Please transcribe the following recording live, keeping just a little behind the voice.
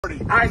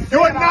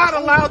You're not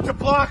allowed to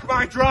block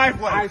my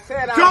driveway. I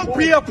said Don't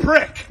be a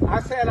prick.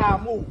 I said I'll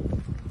move.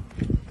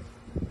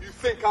 You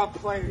think I'm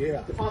playing?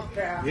 Yeah. Punk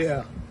ass?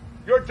 Yeah.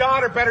 Your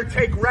daughter better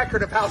take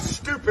record of how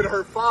stupid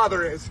her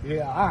father is.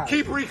 Yeah, all right.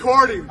 Keep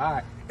recording. All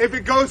right. If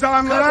it goes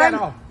online, that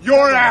off.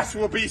 your ass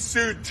will be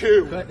sued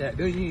too. Cut that.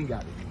 You ain't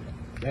got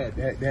to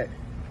do that.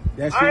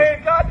 That's I it.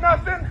 ain't got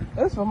nothing.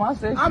 That's for my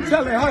safety. I'm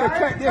telling her to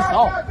cut this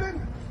off.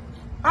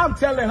 I'm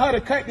telling her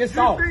to cut this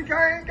off. You think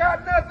I ain't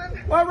got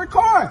nothing? Well,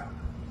 record.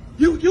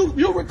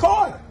 You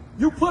record.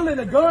 You pulling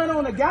a gun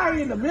on a guy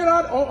in the middle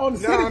on the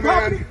city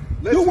property. Man.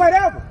 Listen, do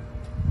whatever.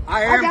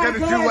 I am going to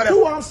do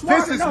whatever. Too,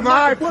 this is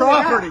my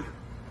property.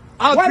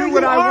 I'll do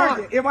what I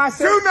want. If I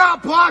say, do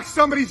not block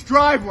somebody's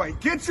driveway.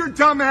 Get your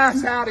dumb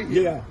ass out of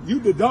here. Yeah,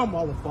 you the dumb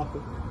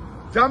motherfucker.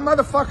 Dumb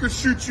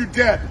motherfuckers shoot you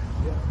dead.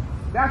 Yeah.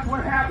 That's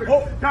what happens.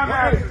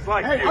 Dumbasses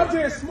like you. I'm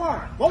just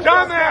smart. Both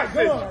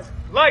Dumbasses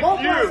like Both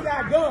you. of us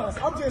got guns.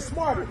 I'm just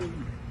smarter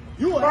than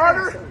you. You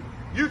Smarter?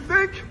 You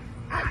think?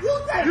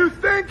 You think? You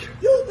think?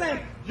 You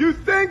think? You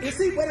think? You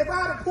see, but if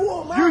I'd have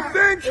pulled mine, You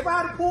think? If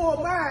I'd have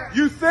pulled mine,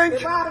 You think?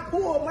 If I'd have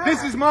pulled mine,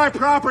 This is my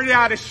property.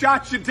 I'd have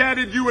shot you dead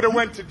and you would have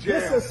went to jail.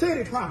 This is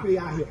city property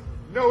out here.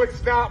 No,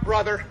 it's not,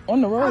 brother.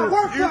 On the I road.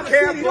 work You for the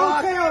can't city.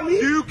 block. Don't tell me.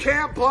 You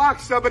can't block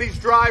somebody's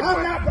driveway.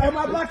 I'm not. Am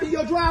I blocking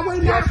your driveway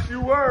now? Yes, you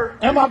were.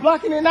 Am I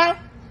blocking it now?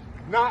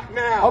 Not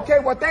now. Okay,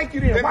 well, thank you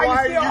then. Then why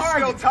are you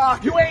arguing? still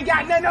talking? You ain't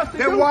got nothing else to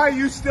do. Then why are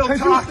you still Because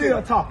talking? you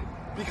still talking.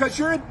 Because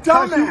you're a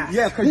dumbass.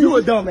 Yeah, because you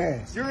a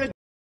dumbass. You're a